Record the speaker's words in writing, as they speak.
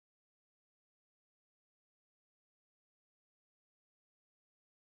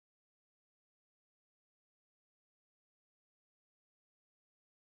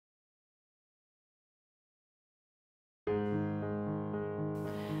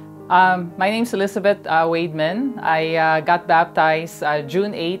My name's Elizabeth Wademan. I got baptized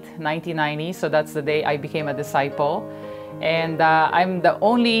June 8, 1990, so that's the day I became a disciple. And I'm the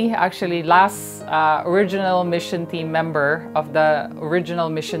only, actually, last original mission team member of the original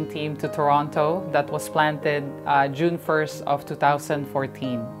mission team to Toronto that was planted June 1st of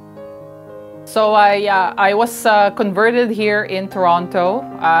 2014. So I was converted here in Toronto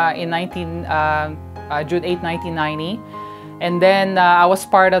in June 8, 1990. And then I was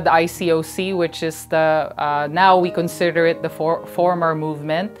part of the ICOC, which is the, now we consider it the former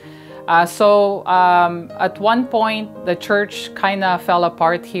movement. At one point, the church kind of fell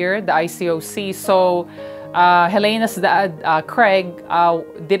apart here, the ICOC. So Helena's dad, Craig,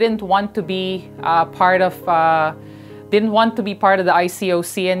 didn't want to be part of the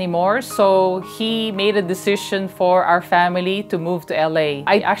ICOC anymore. So he made a decision for our family to move to LA.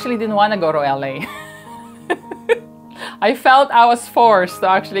 I actually didn't want to go to LA. I felt I was forced to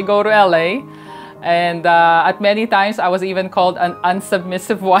actually go to LA, and at many times I was even called an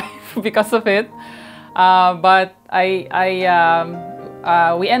unsubmissive wife because of it. But we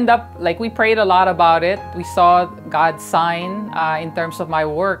end up, like, we prayed a lot about it. We saw God's sign in terms of my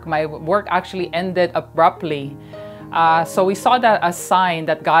work. My work actually ended abruptly. So we saw that as a sign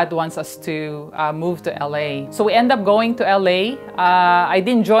that God wants us to move to LA. So we end up going to LA. I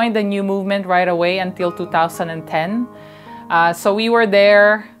didn't join the new movement right away until 2010. So we were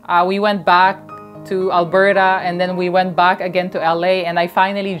there, we went back to Alberta, and then we went back again to LA, and I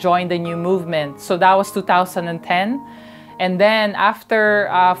finally joined the new movement. So that was 2010. And then after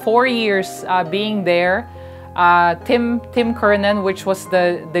 4 years being there, Tim Kernan, which was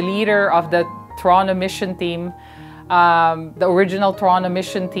the leader of the Toronto mission team, the original Toronto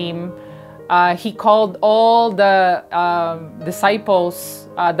mission team, he called all the disciples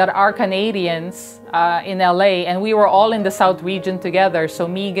that are Canadians in LA, and we were all in the South region together. So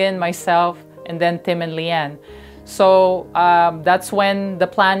Megan, myself, and then Tim and Leanne. So that's when the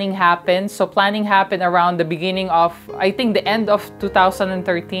planning happened. So planning happened around the beginning of, I think, the end of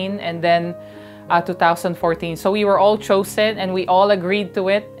 2013 and then 2014. So we were all chosen and we all agreed to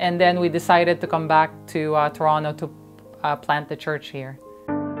it, and then we decided to come back to Toronto to plant the church here.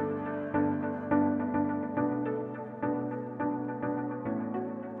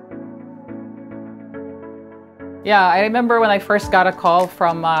 Yeah, I remember when I first got a call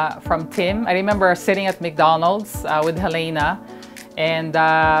from Tim. I remember sitting at McDonald's with Helena, and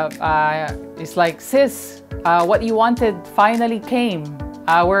he's like, "Sis, what you wanted finally came.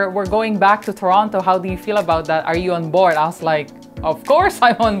 We're going back to Toronto. How do you feel about that? Are you on board?" I was like, "Of course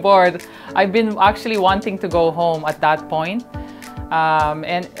I'm on board." I've been actually wanting to go home at that point.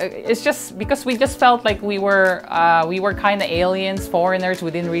 And it's just because we just felt like we were kind of aliens, foreigners.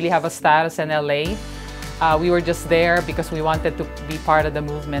 We didn't really have a status in LA. We were just there because we wanted to be part of the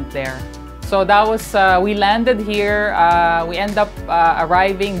movement there. So that was, we landed here. We ended up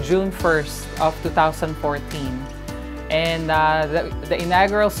arriving June 1st of 2014. And the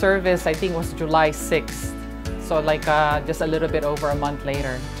inaugural service, I think, was July 6th. So like just a little bit over a month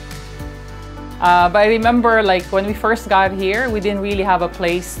later. But I remember, like, when we first got here, we didn't really have a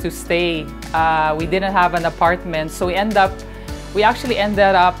place to stay. We didn't have an apartment, so we actually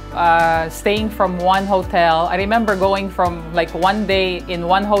ended up staying from one hotel. I remember going from like one day in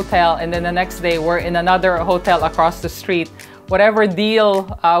one hotel, and then the next day we're in another hotel across the street. Whatever deal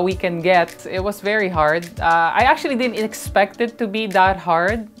we can get. It was very hard. I actually didn't expect it to be that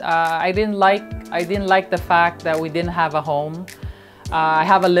hard. I didn't like the fact that we didn't have a home. I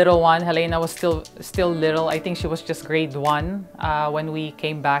have a little one. Helena was still little. I think she was just grade 1 when we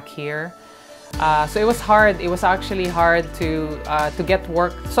came back here. So it was hard. It was actually hard to get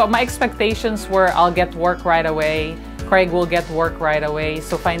work. So my expectations were I'll get work right away. Craig will get work right away.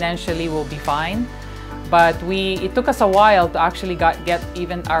 So financially we'll be fine. But it took us a while to actually get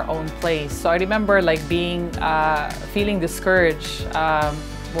even our own place. So I remember like feeling discouraged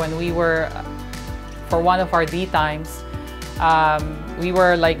when we were, for one of our D times, we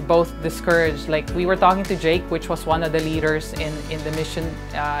were like both discouraged. Like we were talking to Jake, which was one of the leaders in the mission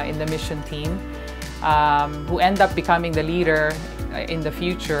team, who ended up becoming the leader in the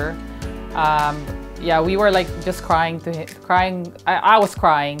future. Yeah, we were like just crying. I was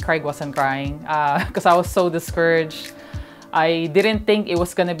crying. Craig wasn't crying because I was so discouraged. I didn't think it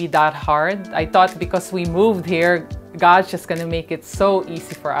was gonna be that hard. I thought because we moved here, God's just gonna make it so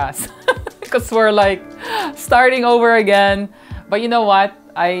easy for us. Because we're like starting over again. But you know what?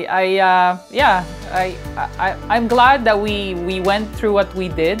 I'm glad that we went through what we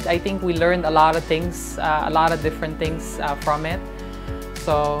did. I think we learned a lot of things, a lot of different things from it.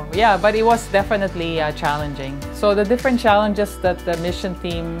 So yeah, but it was definitely challenging. So the different challenges that the mission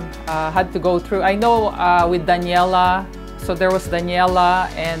team had to go through, I know with Daniela, so there was Daniela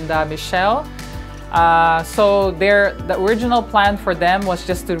and Michelle. So the original plan for them was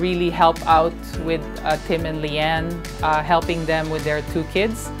just to really help out with Tim and Leanne, helping them with their 2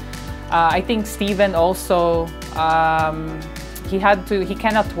 kids. I think Stephen also, he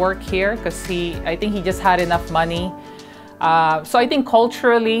cannot work here because I think he just had enough money. So I think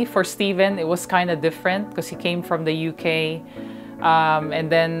culturally for Stephen, it was kind of different because he came from the UK.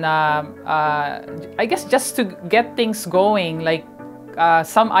 And then I guess just to get things going, like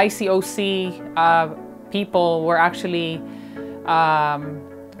some ICOC people were actually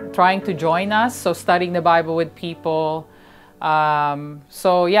trying to join us, so studying the Bible with people.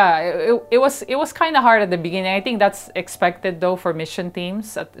 So yeah, it was kind of hard at the beginning. I think that's expected though for mission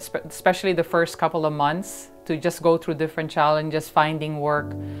teams, especially the first couple of months, to just go through different challenges, finding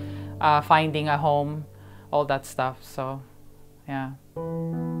work, finding a home, all that stuff. So yeah.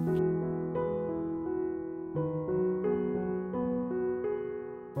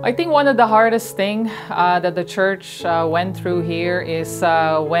 I think one of the hardest thing that the church went through here is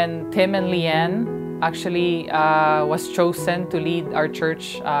when Tim and Leanne actually was chosen to lead our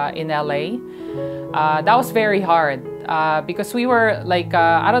church in LA. That was very hard because we were like,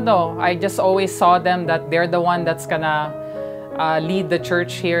 I don't know, I just always saw them that they're the one that's gonna lead the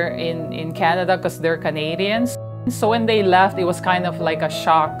church here in Canada because they're Canadians. So when they left, it was kind of like a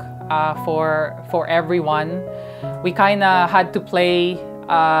shock for everyone. We kind of had to play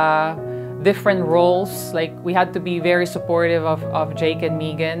different roles. Like we had to be very supportive of Jake and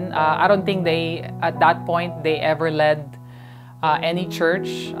Megan. I don't think at that point they ever led any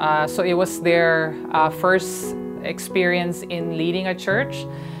church. So it was their first experience in leading a church.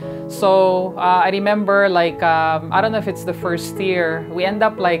 So I remember like, I don't know if it's the first year, we end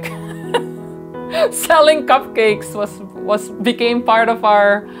up like selling cupcakes became part of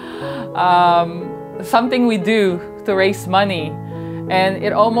our something we do to raise money. And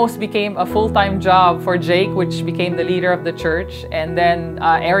it almost became a full-time job for Jake, which became the leader of the church. And then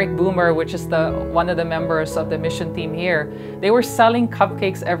Eric Boomer, which is one of the members of the mission team here, they were selling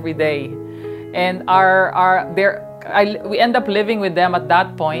cupcakes every day. And we end up living with them at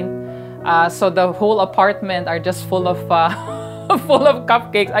that point. So the whole apartment are just full of full of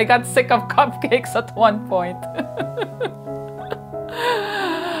cupcakes. I got sick of cupcakes at one point.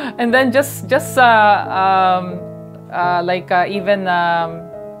 And then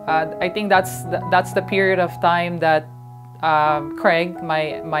I think that's the period of time that Craig,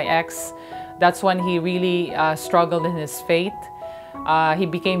 my ex, that's when he really struggled in his faith. He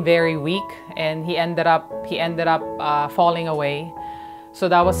became very weak, and he ended up falling away. So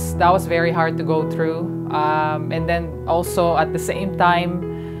that was very hard to go through. And then also at the same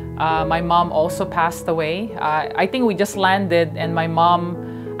time, my mom also passed away. I think we just landed, and my mom,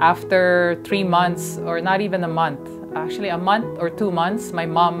 after 3 months, or not even a month, actually a month or 2 months, my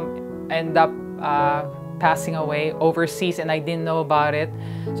mom ended up passing away overseas, and I didn't know about it.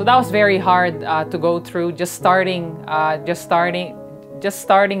 So that was very hard to go through, just starting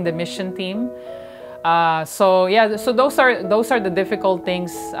the mission team. So yeah, so those are the difficult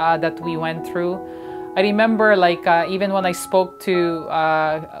things that we went through. I remember like even when I spoke to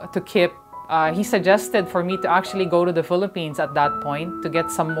Kip, he suggested for me to actually go to the Philippines at that point to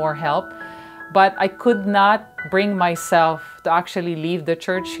get some more help. But I could not bring myself to actually leave the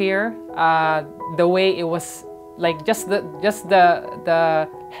church here. The way it was, like just the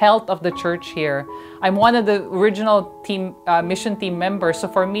health of the church here. I'm one of the original mission team members, so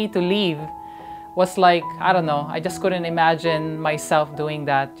for me to leave was like, I don't know, I just couldn't imagine myself doing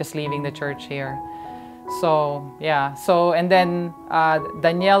that, just leaving the church here. So yeah, so and then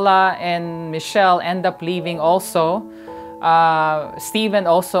Daniela and Michelle end up leaving also. Stephen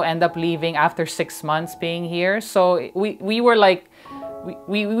also ended up leaving after 6 months being here. So we were like,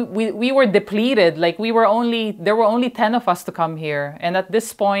 we were depleted. Like there were only 10 of us to come here, and at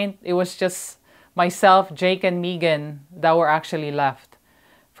this point it was just myself, Jake, and Megan that were actually left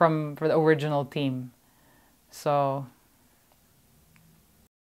for the original team. So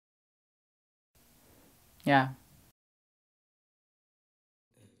yeah.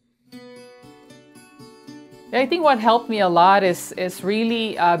 I think what helped me a lot is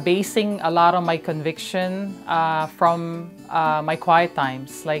really basing a lot of my conviction from my quiet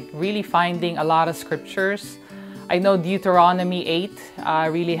times, like really finding a lot of scriptures. I know Deuteronomy 8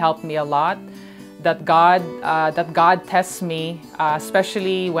 really helped me a lot, that God tests me,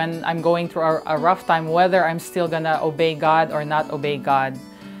 especially when I'm going through a rough time, whether I'm still gonna obey God or not obey God.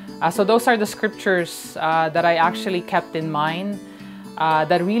 So those are the scriptures that I actually kept in mind.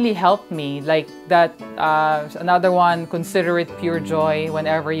 that really helped me. Like that, another one, consider it pure joy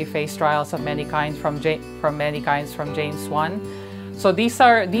whenever you face trials of many kinds from James 1. So these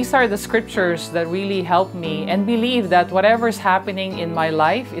are the scriptures that really help me and believe that whatever's happening in my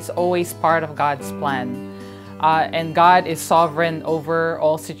life is always part of God's plan. And God is sovereign over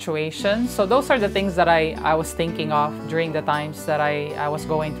all situations. So those are the things that I was thinking of during the times that I was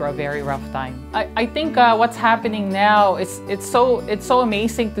going through a very rough time. I think what's happening now, it's so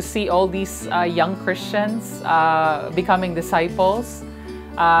amazing to see all these young Christians becoming disciples.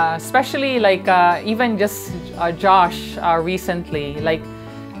 Especially like even just Josh recently, like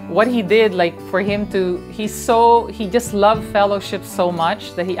what he did, like for him to, he just loved fellowship so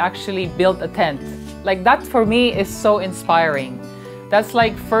much that he actually built a tent. Like that for me is so inspiring. That's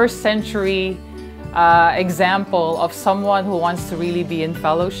like first century example of someone who wants to really be in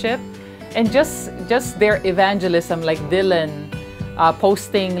fellowship. And just their evangelism, like Dylan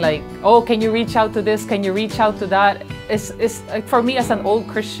posting like, oh, can you reach out to this? Can you reach out to that? Is for me as an old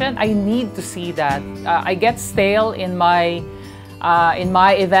Christian, I need to see that. I get stale in my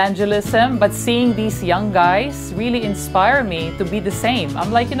evangelism, but seeing these young guys really inspire me to be the same.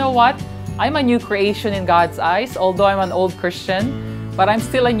 I'm like, you know what? I'm a new creation in God's eyes, although I'm an old Christian, but I'm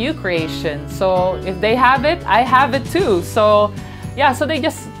still a new creation. So if they have it, I have it too. So yeah, so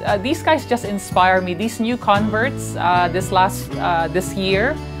these guys just inspire me. These new converts this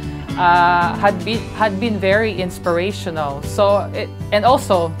year had been very inspirational. So and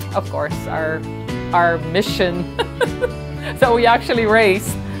also, of course, our mission that we actually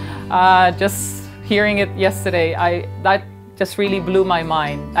raised. Just hearing it yesterday, that just really blew my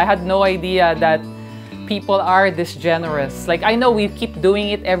mind. I had no idea that people are this generous. Like I know we keep doing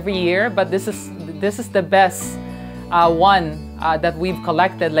it every year, but this is the best one that we've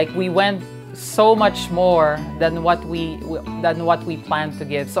collected. Like we went so much more than what we planned to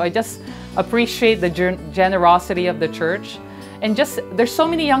give. So I just appreciate the generosity of the church, and just there's so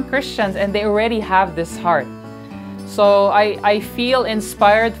many young Christians and they already have this heart. So I feel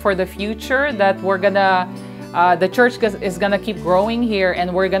inspired for the future that we're gonna the church is gonna keep growing here,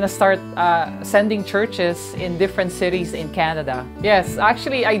 and we're gonna start sending churches in different cities in Canada. Yes,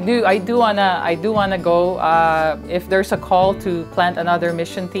 actually I do wanna go. If there's a call to plant another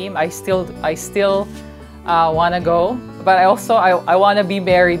mission team, I still wanna go. But I wanna be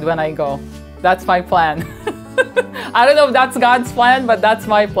married when I go. That's my plan. I don't know if that's God's plan, but that's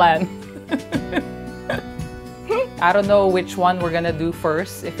my plan. I don't know which one we're gonna do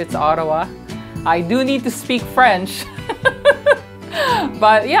first, if it's Ottawa. I do need to speak French.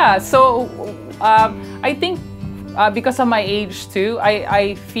 But yeah, so I think because of my age too,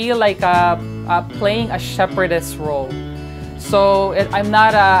 I feel like playing a shepherdess role. So I'm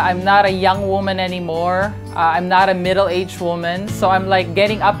not a young woman anymore. I'm not a middle-aged woman. So I'm like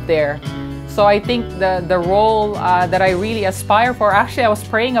getting up there. So I think the role that I really aspire for, actually I was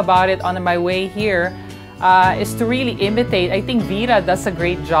praying about it on my way here, is to really imitate. I think Vita does a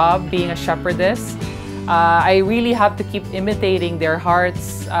great job being a shepherdess. I really have to keep imitating their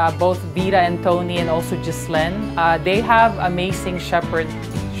hearts, both Vita and Tony, and also Ghislaine. They have amazing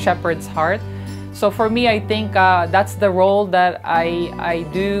shepherd's heart. So for me, I think that's the role that I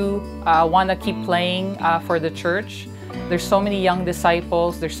do want to keep playing for the church. There's so many young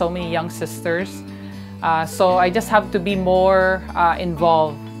disciples, there's so many young sisters. So I just have to be more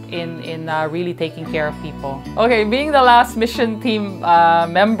involved in really taking care of people. Okay, being the last mission team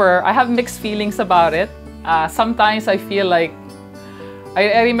member, I have mixed feelings about it. Sometimes I feel like,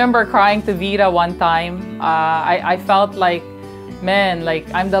 I remember crying to Vita one time. I felt like, man, like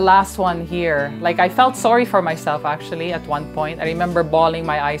I'm the last one here. Like I felt sorry for myself actually at one point. I remember bawling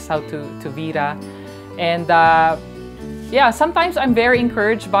my eyes out to Vita. And yeah, sometimes I'm very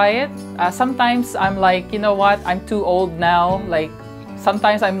encouraged by it. Sometimes I'm like, you know what, I'm too old now. Like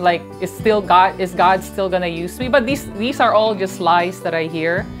sometimes I'm like, is God still gonna use me? But these are all just lies that I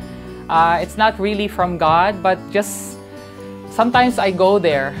hear. It's not really from God, but just sometimes I go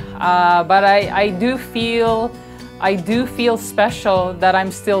there. But I do feel special that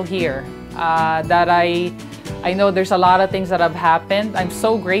I'm still here. That I know there's a lot of things that have happened. I'm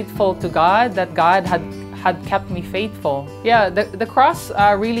so grateful to God that God had kept me faithful. Yeah, the cross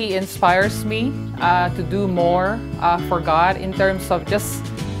really inspires me to do more for God in terms of just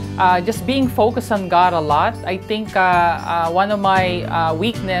being focused on God a lot. I think one of my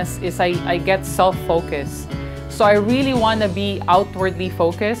weakness is I get self-focused. So I really want to be outwardly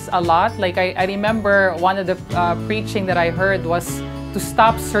focused a lot. Like I remember one of the preaching that I heard was to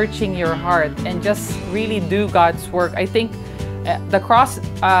stop searching your heart and just really do God's work. I think The cross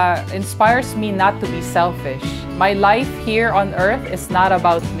inspires me not to be selfish. My life here on earth is not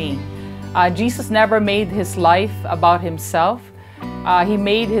about me. Jesus never made his life about himself. He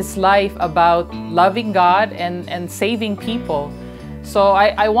made his life about loving God and saving people. So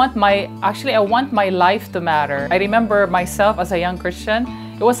I want my life to matter. I remember myself as a young Christian,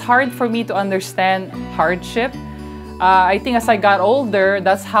 it was hard for me to understand hardship. I think as I got older,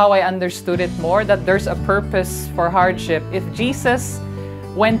 that's how I understood it more, that there's a purpose for hardship. If Jesus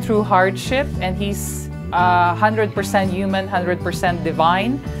went through hardship and he's 100% human, 100%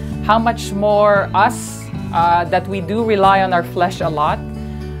 divine, how much more us that we do rely on our flesh a lot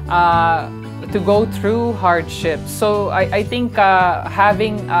to go through hardship. So I think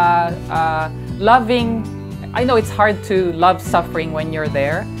loving, I know it's hard to love suffering when you're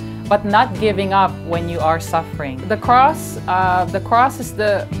there, but not giving up when you are suffering. The cross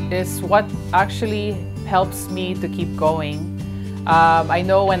is what actually helps me to keep going. I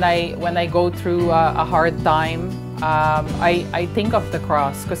know when I go through a hard time, I think of the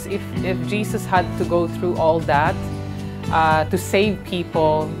cross, because if Jesus had to go through all that to save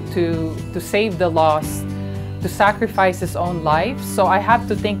people, to save the lost, to sacrifice his own life, so I have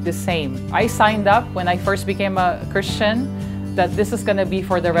to think the same. I signed up when I first became a Christian that this is going to be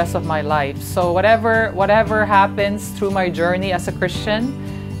for the rest of my life. So whatever happens through my journey as a Christian,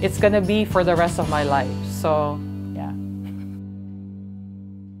 it's going to be for the rest of my life. So